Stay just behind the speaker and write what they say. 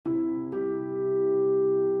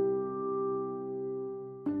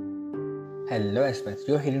Hello aspirants,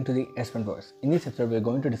 you are hearing to the Aspirant Voice. In this episode, we are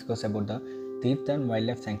going to discuss about the Tirthan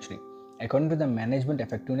Wildlife Sanctuary. According to the Management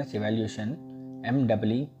Effectiveness Evaluation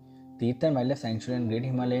 (MEE), Tirthan Wildlife Sanctuary and Great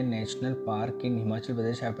Himalayan National Park in Himachal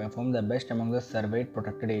Pradesh have performed the best among the surveyed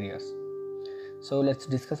protected areas. So let's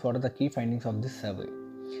discuss what are the key findings of this survey.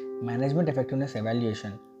 Management Effectiveness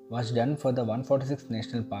Evaluation was done for the 146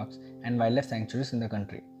 national parks and wildlife sanctuaries in the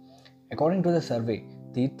country. According to the survey,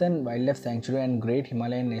 Tirthan Wildlife Sanctuary and Great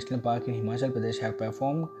Himalayan National Park in Himachal Pradesh have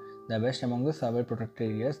performed the best among the surveyed protected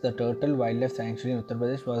areas. The Turtle Wildlife Sanctuary in Uttar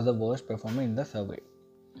Pradesh was the worst performer in the survey.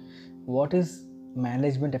 What is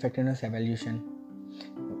Management Effectiveness Evaluation?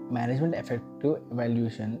 Management Effective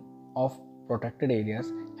Evaluation of protected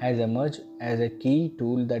areas has emerged as a key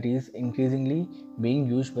tool that is increasingly being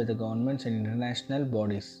used by the governments and international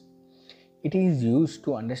bodies. It is used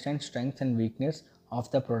to understand strengths and weakness of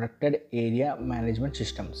the protected area management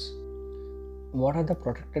systems. What are the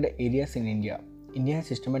protected areas in India? India has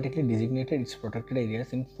systematically designated its protected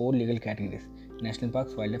areas in four legal categories: national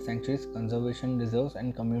parks, wildlife sanctuaries, conservation reserves,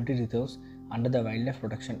 and community reserves under the Wildlife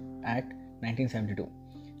Protection Act 1972.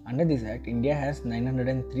 Under this act, India has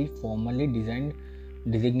 903 formally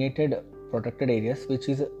designated protected areas, which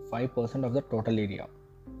is 5% of the total area.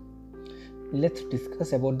 Let's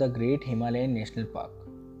discuss about the Great Himalayan National Park.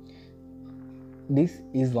 This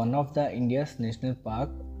is one of the India's national park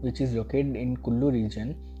which is located in Kullu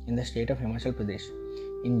region in the state of Himachal Pradesh.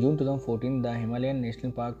 In June 2014, the Himalayan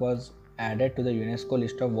National Park was added to the UNESCO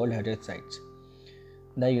list of World Heritage Sites.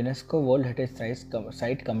 The UNESCO World Heritage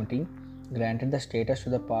Site Committee granted the status to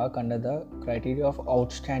the park under the criteria of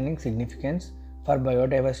outstanding significance for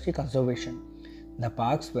biodiversity conservation. The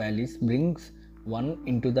park's valleys brings one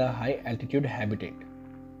into the high altitude habitat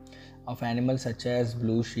of animals such as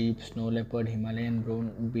blue sheep, snow leopard, Himalayan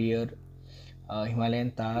brown bear, Himalayan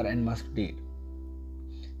tahr, and musk deer.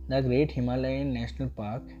 The Great Himalayan National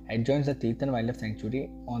Park adjoins the Tirthan Wildlife Sanctuary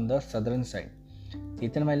on the southern side.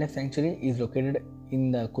 Tirthan Wildlife Sanctuary is located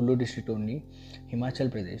in the Kullu district only, Himachal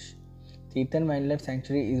Pradesh. Tirthan Wildlife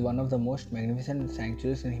Sanctuary is one of the most magnificent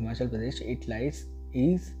sanctuaries in Himachal Pradesh. It lies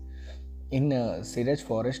in Siraj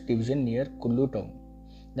Forest Division near Kullu town.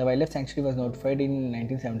 The wildlife sanctuary was notified in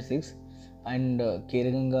 1976, and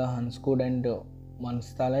Keraganga, Hanskud, and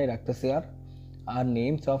Manstalai Raktasar are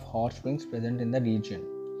names of hot springs present in the region.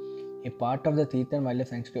 A part of the Tirthan Wildlife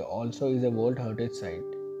Sanctuary also is a World Heritage Site.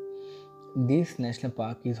 This national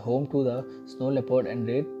park is home to the snow leopard and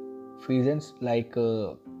rare pheasants like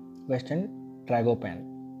western tragopan.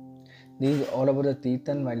 This is all about the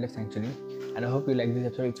Tirthan Wildlife Sanctuary, and I hope you like this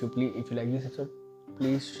episode. If you like this episode,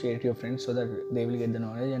 please share it to your friends so that they will get the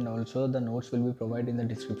knowledge, and also the notes will be provided in the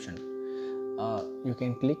description. You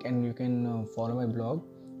can click and you can follow my blog,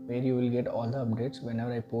 where you will get all the updates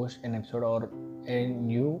whenever I post an episode or a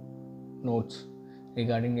new notes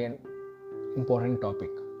regarding an important topic.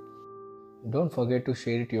 Don't forget to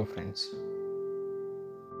share it to your friends.